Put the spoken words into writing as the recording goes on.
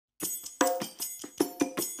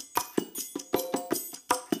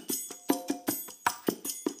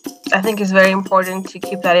I think it's very important to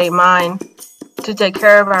keep that in mind, to take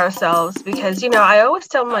care of ourselves, because I always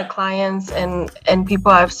tell my clients and people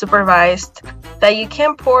I've supervised that you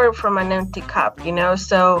can't pour from an empty cup,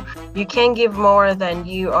 so you can't give more than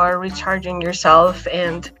you are recharging yourself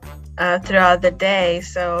and throughout the day.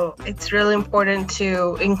 So it's really important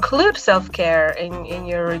to include self-care in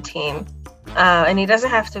your routine, and it doesn't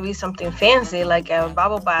have to be something fancy like a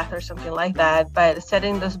bubble bath or something like that, but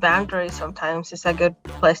setting those boundaries sometimes is a good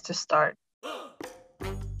place to start.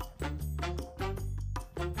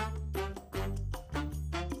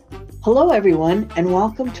 Hello, everyone, and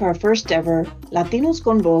welcome to our first ever Latinos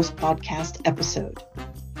Con Voz podcast episode.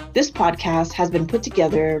 This podcast has been put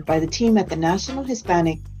together by the team at the National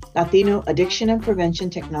Hispanic Latino Addiction and Prevention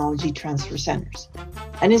Technology Transfer Centers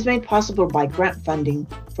and is made possible by grant funding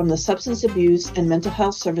from the Substance Abuse and Mental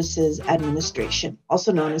Health Services Administration,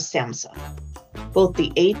 also known as SAMHSA. Both the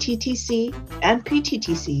ATTC and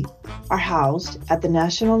PTTC are housed at the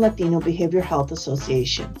National Latino Behavioral Health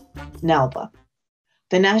Association, NALBA.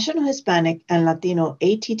 The National Hispanic and Latino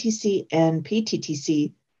ATTC and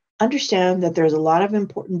PTTC understand that there is a lot of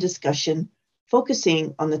important discussion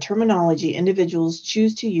focusing on the terminology individuals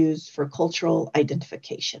choose to use for cultural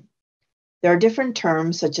identification. There are different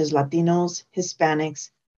terms such as Latinos, Hispanics,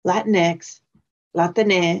 Latinx,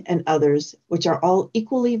 Latine, and others, which are all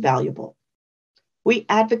equally valuable. We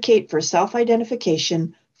advocate for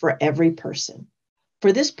self-identification for every person.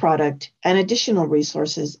 For this product and additional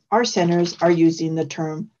resources, our centers are using the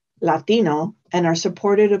term Latino and are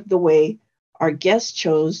supportive of the way our guests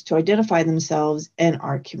chose to identify themselves in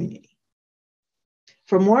our community.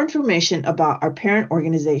 For more information about our parent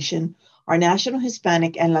organization, our National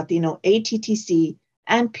Hispanic and Latino ATTC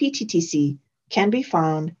and PTTC can be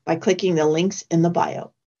found by clicking the links in the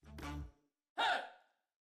bio.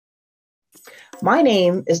 My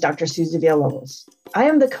name is Dr. Susie Villalobos. I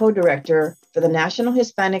am the co-director for the National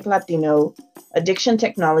Hispanic Latino Addiction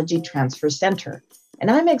Technology Transfer Center,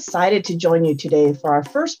 and I'm excited to join you today for our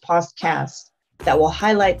first podcast that will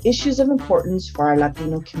highlight issues of importance for our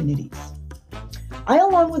Latino communities. I,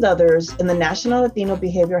 along with others in the National Latino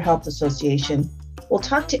Behavioral Health Association, will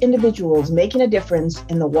talk to individuals making a difference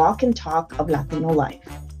in the walk and talk of Latino life.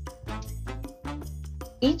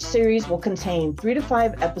 Each series will contain 3 to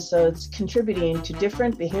 5 episodes contributing to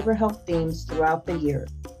different behavioral health themes throughout the year.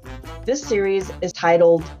 This series is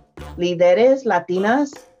titled Líderes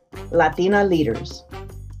Latinas, Latina Leaders.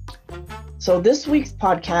 So this week's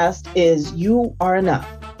podcast is You Are Enough.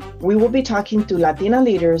 We will be talking to Latina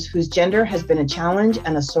leaders whose gender has been a challenge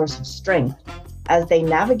and a source of strength as they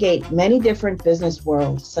navigate many different business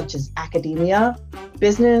worlds such as academia,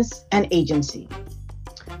 business, and agency.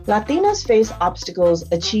 Latinas face obstacles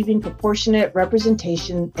achieving proportionate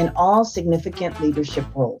representation in all significant leadership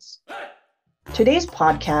roles. Today's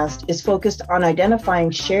podcast is focused on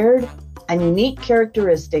identifying shared and unique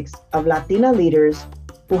characteristics of Latina leaders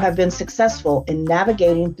who have been successful in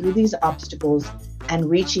navigating through these obstacles and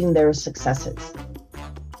reaching their successes.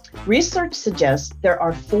 Research suggests there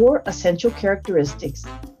are 4 essential characteristics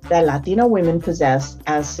that Latina women possess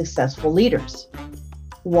as successful leaders.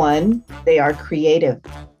 1, they are creative.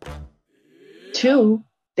 2,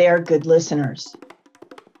 they are good listeners.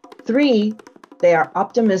 3, they are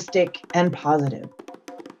optimistic and positive.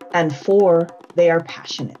 And 4, they are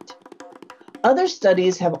passionate. Other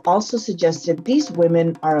studies have also suggested these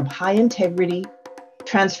women are of high integrity,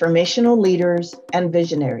 transformational leaders, and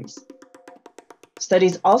visionaries.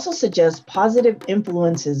 Studies also suggest positive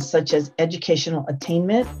influences such as educational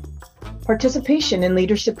attainment, participation in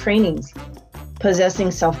leadership trainings,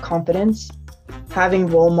 possessing self-confidence, having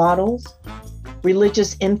role models,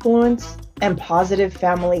 religious influence, and positive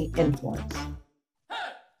family influence.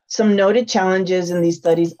 Some noted challenges in these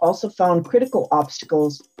studies also found critical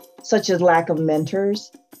obstacles such as lack of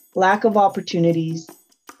mentors, lack of opportunities,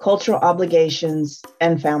 cultural obligations,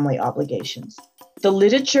 and family obligations. The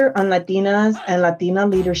literature on Latinas and Latina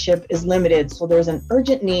leadership is limited, so there's an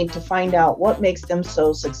urgent need to find out what makes them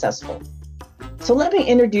so successful. So let me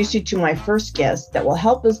introduce you to my first guest that will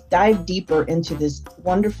help us dive deeper into this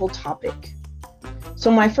wonderful topic. So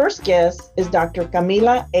my first guest is Dr.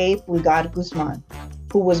 Camila A. Pulgar Guzman,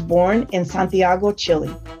 who was born in Santiago,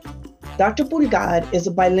 Chile. Dr. Pulgar is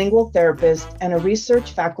a bilingual therapist and a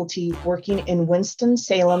research faculty working in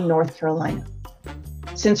Winston-Salem, North Carolina.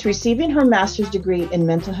 Since receiving her master's degree in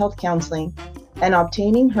mental health counseling and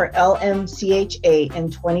obtaining her LMCHA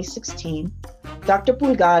in 2016, Dr.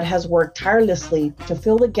 Pulgar has worked tirelessly to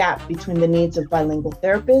fill the gap between the needs of bilingual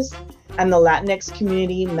therapists and the Latinx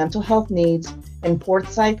community mental health needs in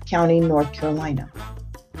Forsyth County, North Carolina.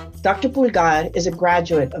 Dr. Pulgar is a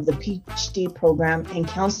graduate of the PhD program in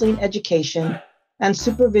Counseling Education and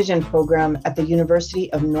Supervision program at the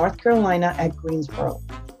University of North Carolina at Greensboro.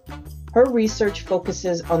 Her research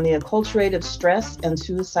focuses on the acculturative stress and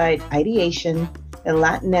suicide ideation in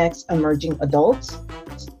Latinx emerging adults,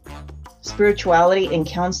 spirituality in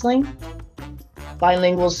counseling,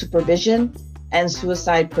 bilingual supervision, and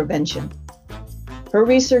suicide prevention. Her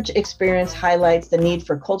research experience highlights the need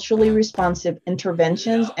for culturally responsive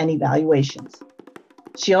interventions and evaluations.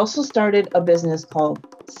 She also started a business called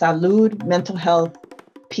Salud Mental Health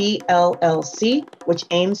PLLC, which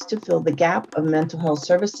aims to fill the gap of mental health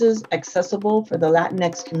services accessible for the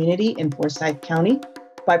Latinx community in Forsyth County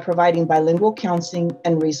by providing bilingual counseling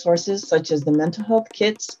and resources such as the mental health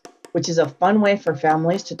kits, which is a fun way for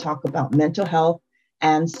families to talk about mental health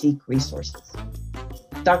and seek resources.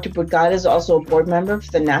 Dr. Pulgar is also a board member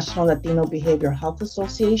for the National Latino Behavioral Health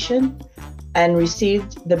Association and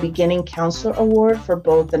received the Beginning Counselor Award for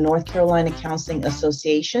both the North Carolina Counseling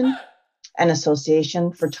Association and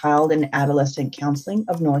Association for Child and Adolescent Counseling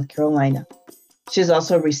of North Carolina. She is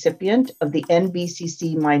also a recipient of the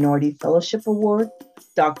NBCC Minority Fellowship Award,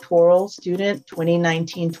 Doctoral Student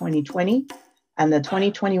 2019-2020, and the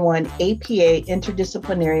 2021 APA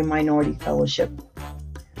Interdisciplinary Minority Fellowship.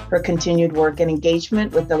 Her continued work and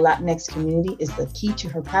engagement with the Latinx community is the key to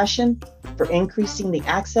her passion for increasing the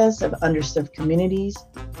access of underserved communities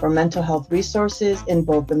for mental health resources in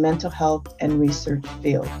both the mental health and research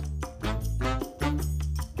field.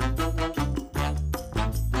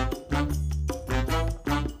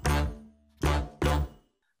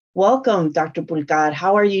 Welcome, Dr. Pulgar.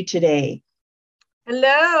 How are you today?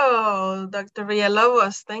 Hello, Dr.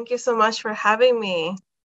 Villalobos. Thank you so much for having me.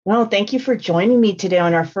 Well, thank you for joining me today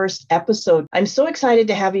on our first episode. I'm so excited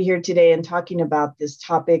to have you here today and talking about this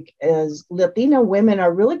topic as Latina women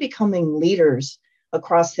are really becoming leaders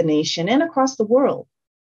across the nation and across the world.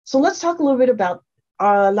 So let's talk a little bit about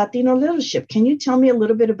Latino leadership. Can you tell me a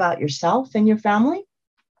little bit about yourself and your family?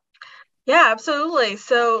 Yeah, absolutely.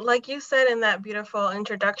 So like you said in that beautiful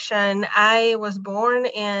introduction, I was born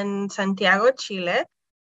in Santiago, Chile.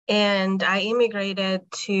 And I immigrated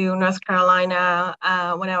to North Carolina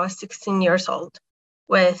when I was 16 years old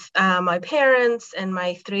with my parents and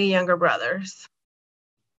my 3 younger brothers.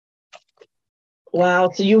 Wow.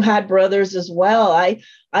 So you had brothers as well. I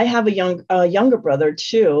have a younger brother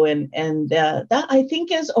too. And that I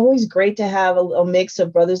think is always great to have a mix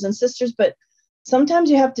of brothers and sisters, but sometimes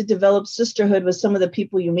you have to develop sisterhood with some of the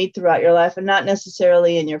people you meet throughout your life and not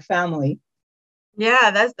necessarily in your family.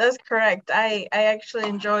 Yeah, that's correct. I actually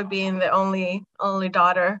enjoy being the only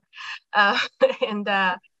daughter, and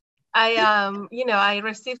I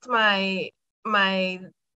received my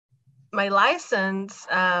license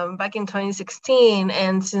back in 2016,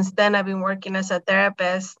 and since then I've been working as a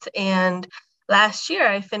therapist. And last year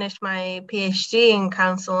I finished my PhD in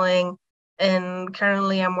counseling, and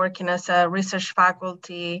currently I'm working as a research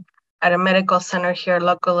faculty at a medical center here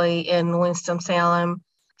locally in Winston-Salem.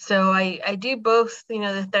 So I do both,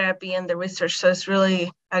 the therapy and the research. So it's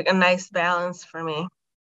really a nice balance for me.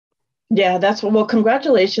 Yeah, well,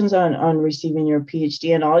 congratulations on receiving your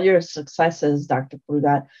PhD and all your successes, Dr.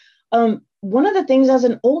 Pulgar. One of the things as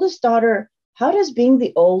an oldest daughter, how does being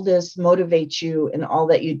the oldest motivate you in all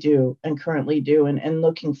that you do and currently do and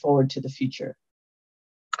looking forward to the future?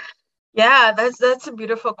 Yeah, that's a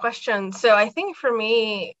beautiful question. So I think for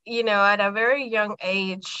me, at a very young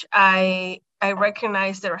age, I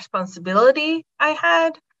recognized the responsibility I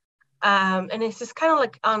had. And it's just kind of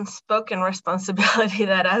like unspoken responsibility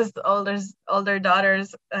that as older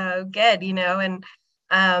daughters get, and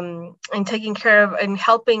taking care of and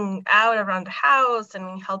helping out around the house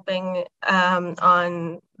and helping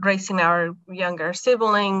on raising our younger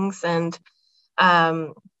siblings. And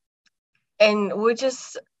we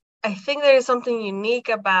just, I think there is something unique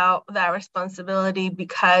about that responsibility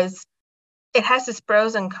because it has its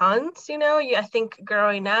pros and cons. I think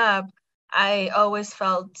growing up, I always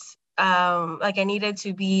felt like I needed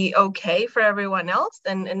to be okay for everyone else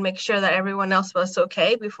and make sure that everyone else was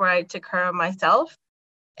okay before I took care of myself.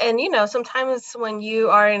 And, sometimes when you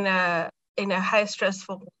are in a high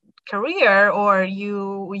stressful career or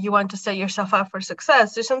you want to set yourself up for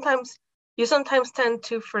success, you sometimes tend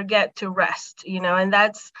to forget to rest, and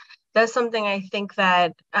that's something I think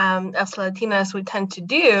that as Latinas we tend to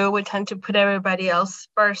do. We tend to put everybody else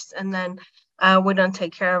first, and then we don't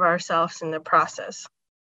take care of ourselves in the process.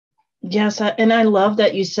 Yes, and I love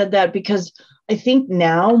that you said that because I think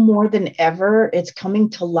now more than ever, it's coming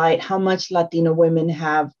to light how much Latina women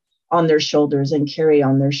have on their shoulders and carry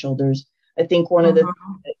on their shoulders. I think one of the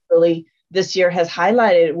things that really this year has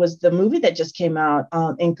highlighted was the movie that just came out,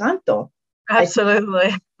 Encanto.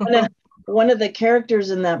 Absolutely. One of the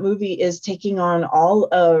characters in that movie is taking on all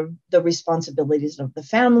of the responsibilities of the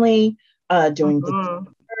family, doing the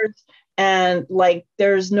birth, and like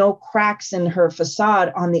there's no cracks in her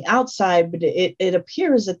facade on the outside, but it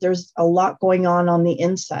appears that there's a lot going on the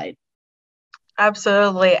inside.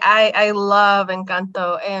 Absolutely. I love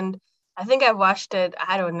Encanto, and I think I've watched it,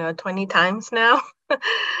 I don't know, 20 times now.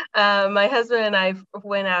 My husband and I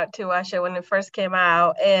went out to watch it when it first came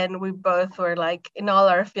out, and we both were like in all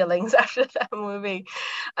our feelings after that movie.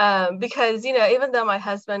 Because, even though my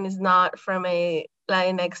husband is not from a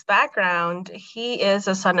Latinx background, he is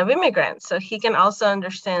a son of immigrants. So he can also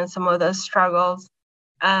understand some of those struggles.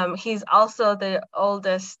 He's also the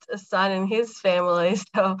oldest son in his family.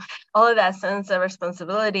 So all of that sense of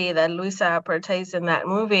responsibility that Luisa portrays in that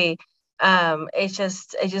movie, it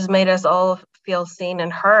just made us all feel seen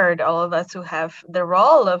and heard. All of us who have the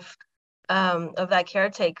role of that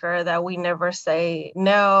caretaker, that we never say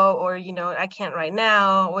no, or, I can't right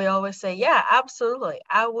now. We always say, yeah, absolutely.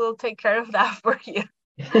 I will take care of that for you.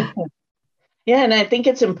 Yeah. And I think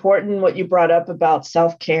it's important what you brought up about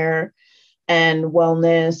self-care and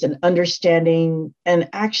wellness and understanding, and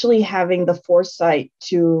actually having the foresight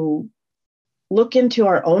to look into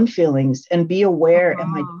our own feelings and be aware.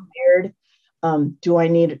 Am I tired? Do I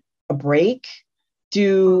need a break?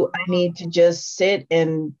 Do I need to just sit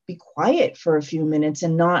and be quiet for a few minutes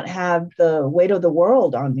and not have the weight of the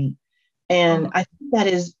world on me? And I think that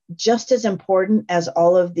is just as important as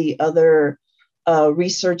all of the other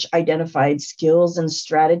research identified skills and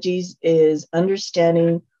strategies, is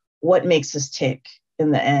understanding what makes us tick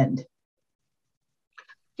in the end.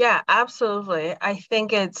 Yeah, absolutely. I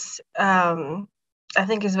think it's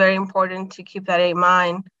very important to keep that in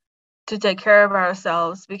mind, to take care of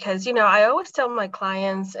ourselves, because I always tell my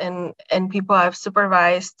clients and people I've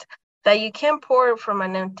supervised that you can't pour from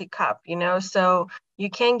an empty cup, so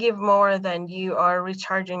you can't give more than you are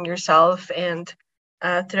recharging yourself and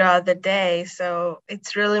throughout the day. So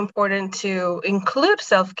it's really important to include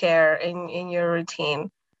self-care in your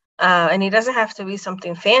routine. And it doesn't have to be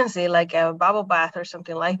something fancy like a bubble bath or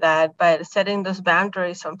something like that, but setting those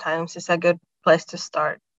boundaries sometimes is a good place to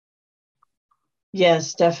start.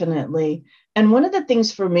 Yes, definitely. And one of the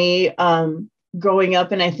things for me, growing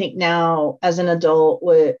up, and I think now as an adult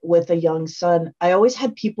with a young son, I always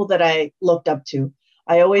had people that I looked up to.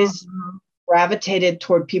 I always gravitated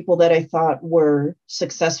toward people that I thought were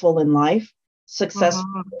successful in life, successful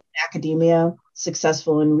in academia,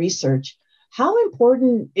 successful in research. How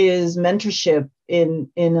important is mentorship in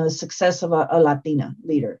a success of a Latina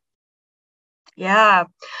leader? Yeah,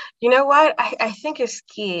 you know what? I think it's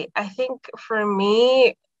key. I think for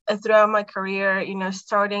me, throughout my career,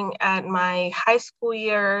 starting at my high school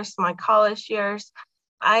years, my college years,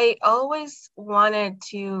 I always wanted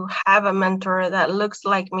to have a mentor that looks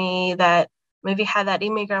like me, that maybe had that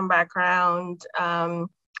immigrant background,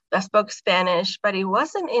 that spoke Spanish. But it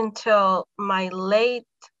wasn't until my late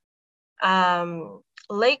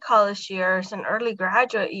college years and early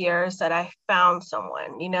graduate years that I found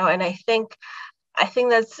someone, and I think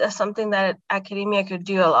that's something that academia could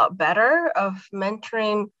do a lot better, of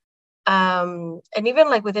mentoring, and even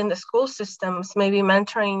like within the school systems, maybe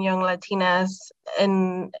mentoring young Latinas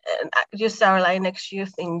and just our Latinx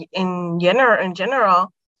youth in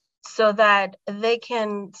general, so that they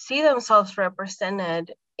can see themselves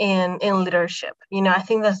represented in leadership. I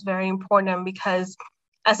think that's very important, because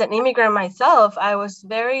as an immigrant myself, I was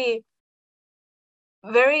very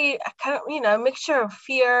kind of, a mixture of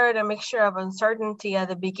fear and a mixture of uncertainty at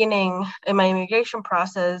the beginning in my immigration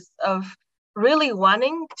process, of really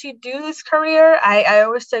wanting to do this career. I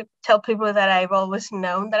always tell people that I've always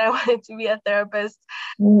known that I wanted to be a therapist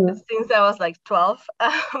since I was like 12.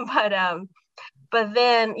 But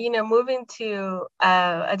then, moving to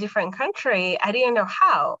a different country, I didn't know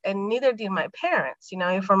how, and neither did my parents.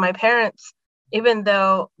 For my parents, even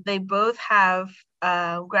though they both have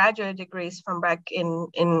graduate degrees from back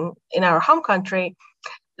in our home country,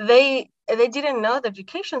 they didn't know the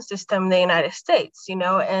education system in the United States,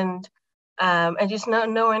 and just not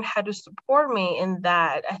knowing how to support me in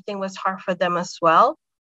that, I think was hard for them as well.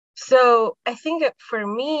 So I think that for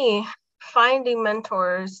me, finding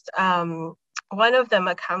mentors, one of them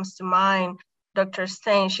that comes to mind, Dr.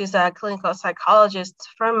 Stain, she's a clinical psychologist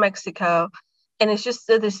from Mexico. And it's just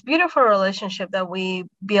this beautiful relationship that we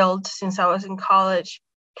built since I was in college.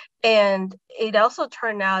 And it also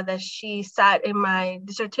turned out that she sat in my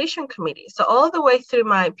dissertation committee. So all the way through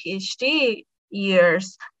my PhD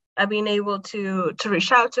years, I've been able to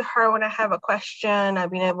reach out to her when I have a question.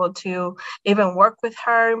 I've been able to even work with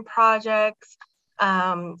her in projects,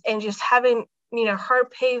 and just having, her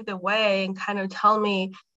pave the way and kind of tell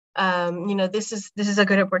me, this is a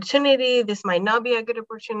good opportunity. This might not be a good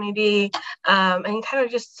opportunity, and kind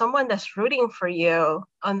of just someone that's rooting for you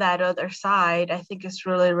on that other side. I think is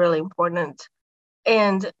really, really important.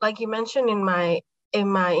 And like you mentioned in my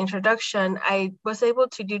introduction, I was able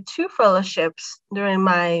to do 2 fellowships during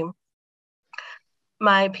my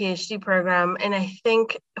PhD program. And I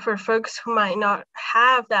think for folks who might not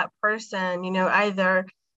have that person, either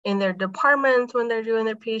in their department when they're doing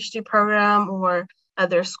their PhD program or at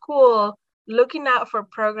their school, looking out for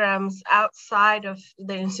programs outside of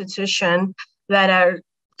the institution that are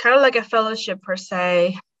kind of like a fellowship per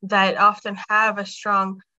se, that often have a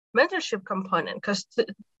strong mentorship component. Because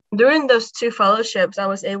during those 2 fellowships, I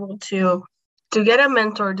was able to get a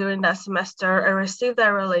mentor during that semester and receive that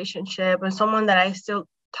relationship, and someone that I still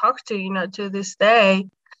talk to, to this day.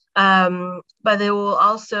 But they will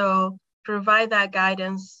also provide that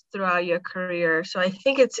guidance throughout your career. So I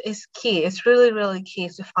think it's key. It's really, really key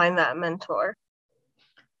to find that mentor.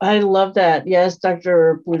 I love that. Yes,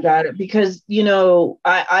 Dr. Pulgar, because,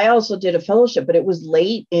 I also did a fellowship, but it was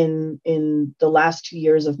late in the last 2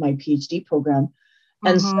 years of my PhD program.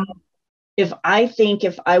 And so if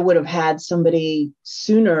I would have had somebody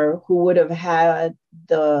sooner who would have had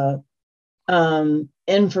the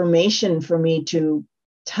information for me to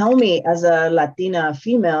tell me as a Latina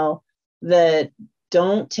female that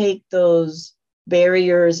don't take those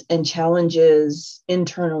barriers and challenges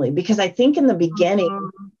internally, because I think in the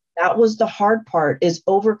beginning, that was the hard part, is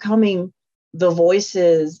overcoming the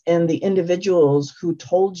voices and the individuals who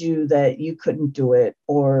told you that you couldn't do it,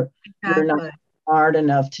 or you're not smart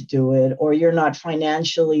enough to do it, or you're not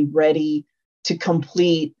financially ready to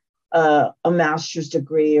complete a master's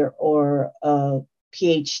degree or a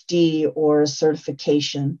PhD or a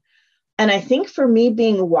certification. And I think for me,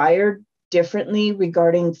 being wired differently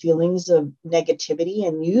regarding feelings of negativity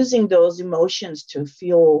and using those emotions to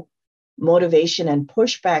fuel motivation and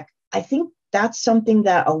pushback, I think that's something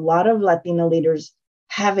that a lot of Latina leaders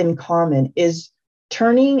have in common, is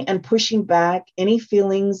turning and pushing back any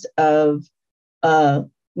feelings of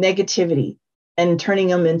negativity and turning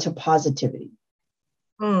them into positivity.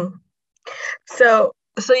 So,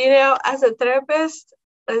 as a therapist,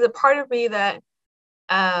 there's a part of me that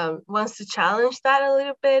wants to challenge that a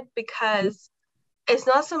little bit, because it's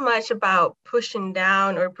not so much about pushing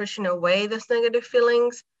down or pushing away those negative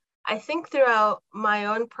feelings. I think throughout my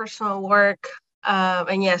own personal work,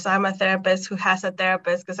 and yes, I'm a therapist who has a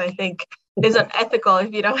therapist, because I think it's unethical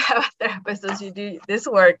if you don't have a therapist as you do this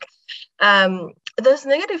work. Those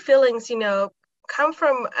negative feelings, come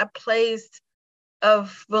from a place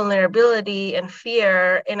of vulnerability and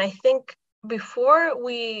fear. And I think before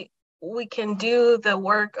we can do the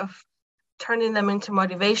work of turning them into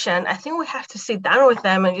motivation, I think we have to sit down with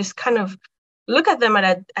them and just kind of look at them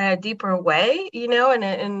at a deeper way,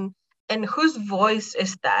 and whose voice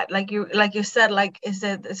is that? Like you said, like, is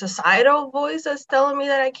it a societal voice that's telling me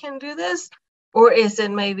that I can't do this? Or is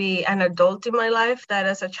it maybe an adult in my life that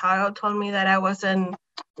as a child told me that I wasn't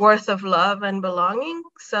worth of love and belonging?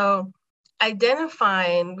 So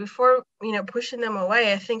identifying before, pushing them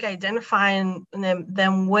away, I think identifying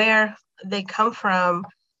them where they come from,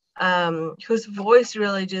 whose voice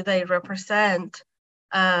really do they represent,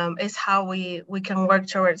 is how we can work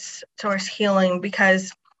towards healing.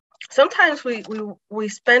 Because sometimes we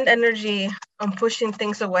spend energy on pushing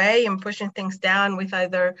things away and pushing things down with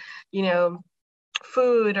either,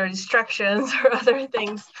 food or distractions or other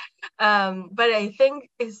things. But I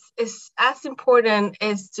think is as important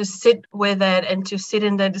is to sit with it and to sit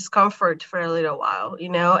in the discomfort for a little while,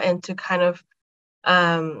 and to kind of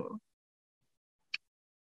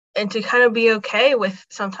be okay with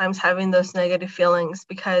sometimes having those negative feelings,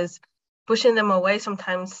 because pushing them away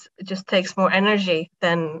sometimes just takes more energy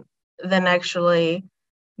than actually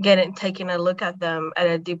taking a look at them at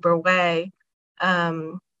a deeper way.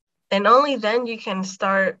 And only then you can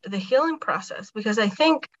start the healing process. Because I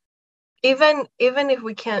think even if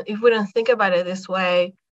we don't think about it this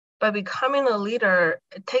way, by becoming a leader,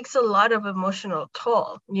 it takes a lot of emotional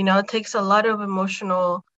toll. It takes a lot of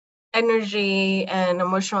emotional energy and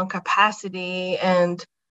emotional capacity. And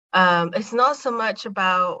it's not so much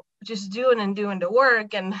about just doing the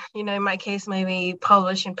work. And, in my case, maybe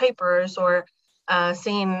publishing papers or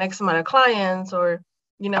seeing an X amount of clients, or,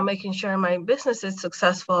 making sure my business is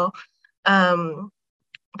successful.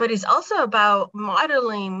 But it's also about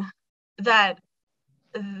modeling that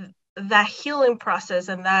healing process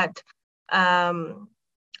and that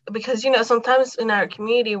because, you know, sometimes in our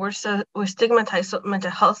community, we stigmatize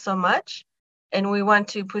mental health so much, and we want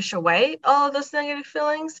to push away all of those negative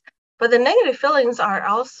feelings. But the negative feelings are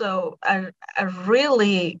also a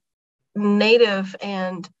really native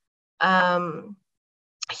and um,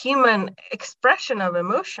 human expression of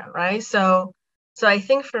emotion, right? So I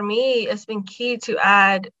think for me, it's been key to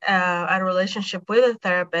add a relationship with a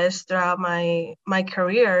therapist throughout my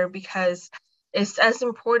career, because it's as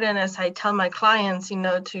important as I tell my clients, you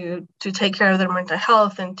know, to take care of their mental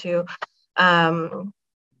health um,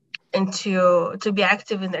 and to be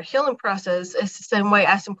active in their healing process. It's the same way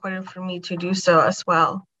as important for me to do so as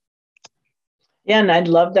well. Yeah, and I'd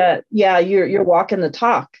love that. Yeah, you're walking the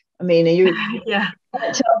talk. I mean, you Yeah.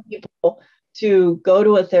 tell people to go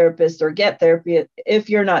to a therapist or get therapy if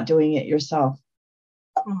you're not doing it yourself.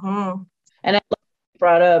 Mm-hmm. And I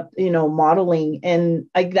brought up, you know, modeling, and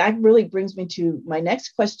that really brings me to my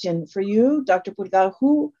next question for you, Dr. Pulgar.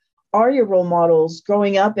 Who are your role models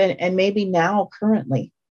growing up and maybe now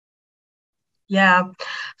currently? Yeah.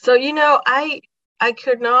 So, you know, I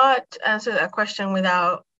could not answer that question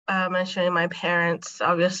without mentioning my parents,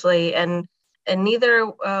 obviously, and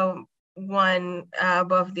neither one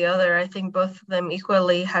above the other. I think both of them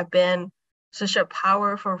equally have been such a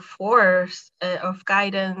powerful force of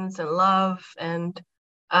guidance and love and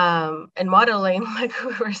modeling, like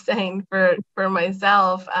we were saying for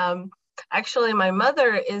myself. Actually, my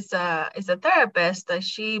mother is a therapist.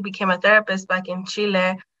 She became a therapist back in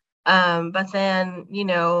Chile, but then, you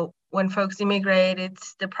know, when folks immigrate,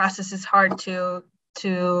 the process is hard to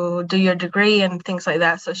do your degree and things like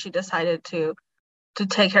that. So she decided to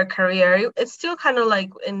take her career. It's still kind of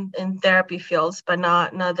like in therapy fields, but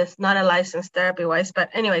not a licensed therapy wise. But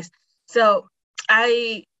anyways, so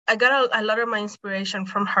I got a lot of my inspiration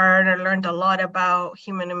from her, and I learned a lot about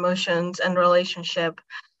human emotions and relationship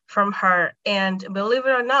from her. And believe it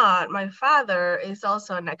or not, my father is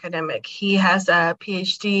also an academic. He has a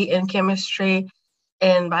PhD in chemistry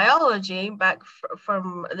and biology back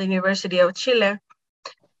from the University of Chile.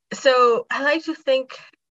 So I like to think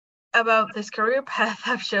about this career path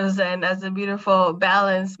I've chosen as a beautiful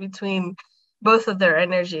balance between both of their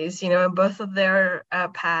energies, you know, and both of their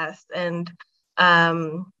paths, and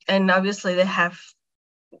obviously they have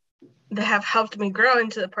helped me grow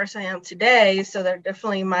into the person I am today. So they're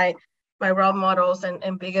definitely my role models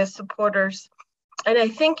and biggest supporters. And I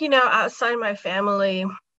think, you know, outside my family,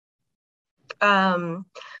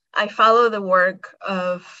 I follow the work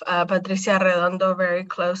of Patricia Redondo very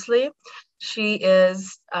closely. She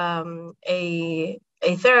is a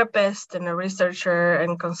therapist and a researcher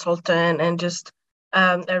and consultant, and just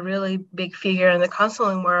a really big figure in the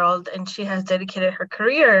counseling world. And she has dedicated her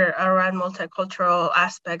career around multicultural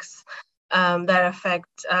aspects that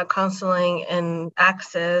affect counseling and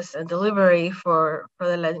access and delivery for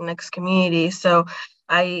the Latinx community. So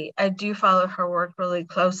I do follow her work really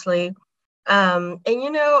closely. And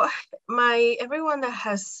you know, everyone that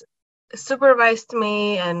has supervised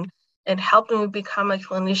me and helped me become a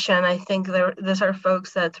clinician, I think those are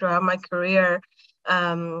folks that throughout my career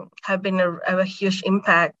have been a huge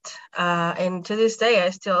impact. And to this day,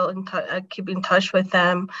 I keep in touch with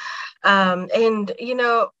them. And you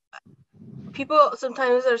know, people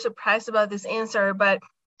sometimes are surprised about this answer, but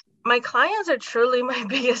my clients are truly my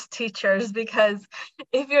biggest teachers, because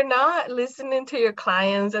if you're not listening to your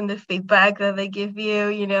clients and the feedback that they give you,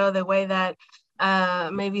 you know, the way that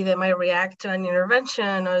maybe they might react to an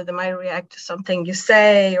intervention, or they might react to something you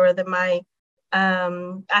say, or they might,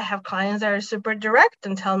 I have clients that are super direct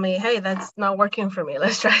and tell me, hey, that's not working for me.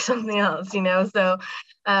 Let's try something else, you know? So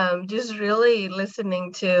just really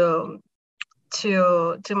listening to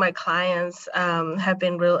my clients has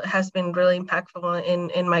been really impactful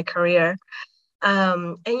in my career.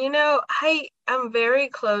 And you know, I am very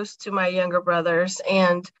close to my younger brothers,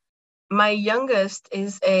 and my youngest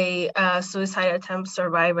is a suicide attempt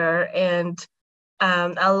survivor, and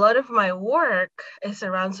a lot of my work is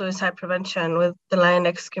around suicide prevention with the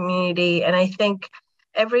Latinx community. And I think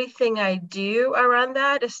everything I do around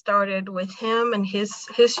that is started with him and his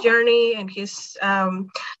journey and his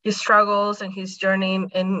struggles and his journey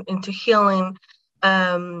into healing.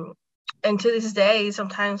 And to this day,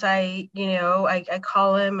 sometimes I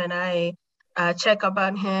call him and I check up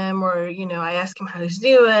on him, or you know, I ask him how he's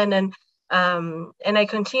doing, and I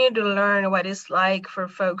continue to learn what it's like for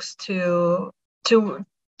folks to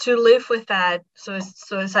live with that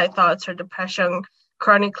suicide thoughts or depression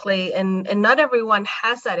chronically, and not everyone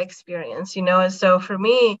has that experience, you know. And so for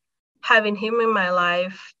me, having him in my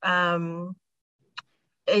life,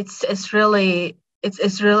 it's really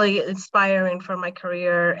inspiring for my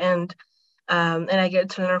career. And and I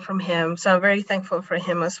get to learn from him. So I'm very thankful for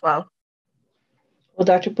him as well. Well,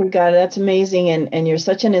 Dr. Pulgar, that's amazing. And you're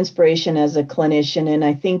such an inspiration as a clinician. And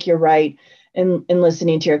I think you're right in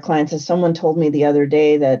listening to your clients. As someone told me the other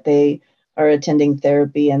day that they are attending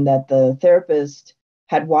therapy and that the therapist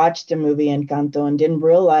had watched the movie Encanto and didn't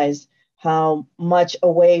realize how much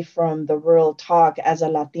away from the real talk as a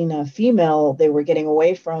Latina female they were getting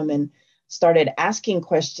away from, and started asking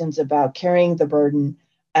questions about carrying the burden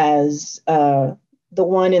as the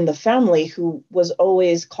one in the family who was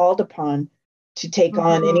always called upon to take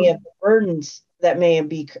on any of the burdens that may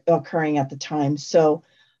be occurring at the time. So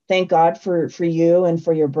thank God for you and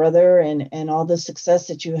for your brother and all the success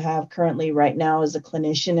that you have currently right now as a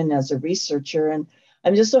clinician and as a researcher. And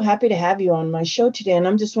I'm just so happy to have you on my show today. And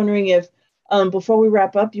I'm just wondering if, before we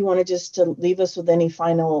wrap up, you want to leave us with any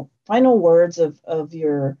final words of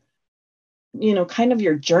your, kind of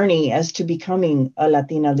your journey as to becoming a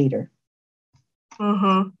Latina leader.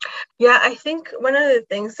 Yeah, I think one of the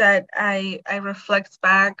things that I reflect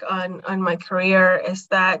back on my career is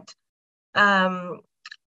that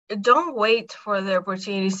don't wait for the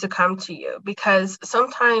opportunities to come to you, because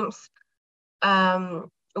sometimes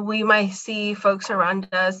we might see folks around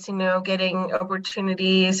us, getting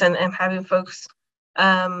opportunities and having folks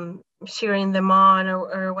cheering them on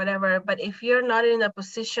or whatever. But if you're not in a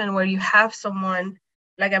position where you have someone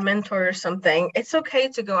like a mentor or something, it's okay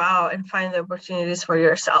to go out and find the opportunities for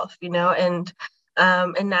yourself, and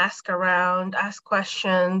ask around, ask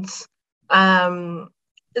questions.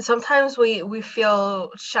 Sometimes we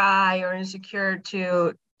feel shy or insecure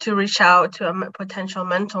to reach out to a potential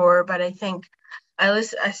mentor, but I think, I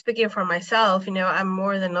speaking for myself, I'm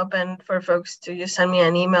more than open for folks to just send me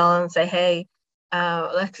an email and say, hey,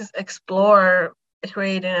 let's explore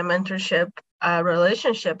creating a mentorship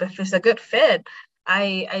relationship. If it's a good fit,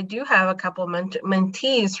 I do have a couple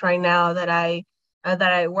mentees right now that I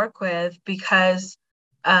work with, because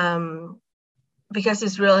it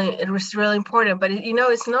was really important. But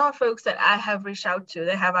it's not folks that I have reached out to.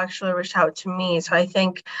 They have actually reached out to me. So I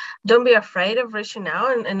think don't be afraid of reaching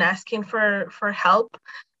out and asking for help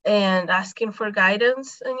and asking for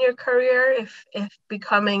guidance in your career. If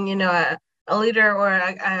becoming, a leader or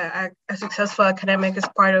a successful academic is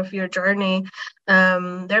part of your journey,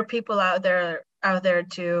 there are people out there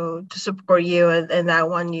to support you and that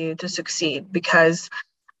want you to succeed, because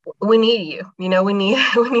we need you. We need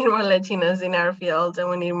more Latinas in our field, and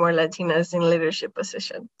we need more Latinas in leadership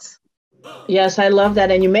positions. Yes, I love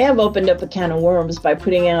that. And you may have opened up a can of worms by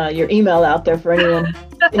putting your email out there for anyone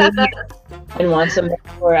and wants a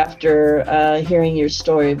mentor after hearing your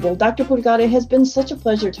story. Well, Dr. Pulgar, it has been such a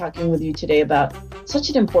pleasure talking with you today about such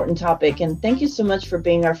an important topic. And thank you so much for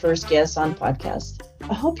being our first guest on podcast.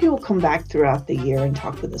 I hope you will come back throughout the year and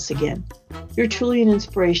talk with us again. You're truly an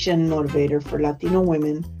inspiration and motivator for Latino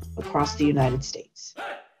women across the United States.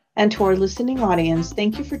 And to our listening audience,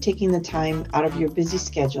 thank you for taking the time out of your busy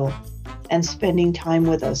schedule and spending time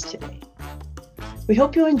with us today. We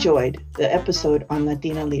hope you enjoyed the episode on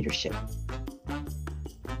Latina leadership.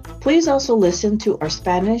 Please also listen to our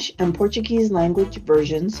Spanish and Portuguese language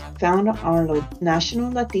versions found on our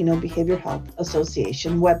National Latino Behavioral Health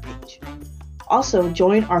Association webpage. Also,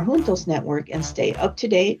 join our Juntos network and stay up to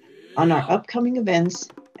date on our upcoming events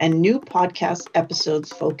and new podcast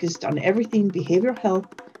episodes focused on everything behavioral health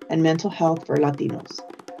and mental health for Latinos.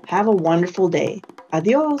 Have a wonderful day.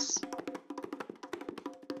 Adios.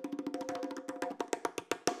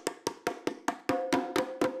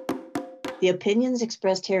 The opinions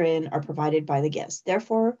expressed herein are provided by the guest.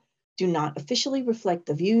 Therefore, do not officially reflect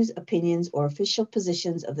the views, opinions, or official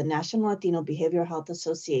positions of the National Latino Behavioral Health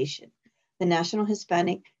Association, the National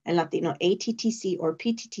Hispanic and Latino ATTC or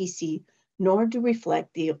PTTC, nor do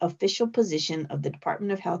reflect the official position of the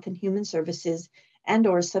Department of Health and Human Services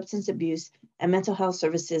and/or Substance Abuse and Mental Health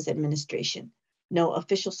Services Administration. No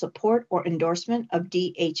official support or endorsement of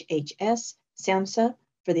DHHS, SAMHSA,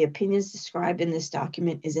 for the opinions described in this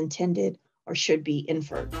document is intended or should be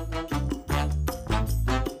inferred.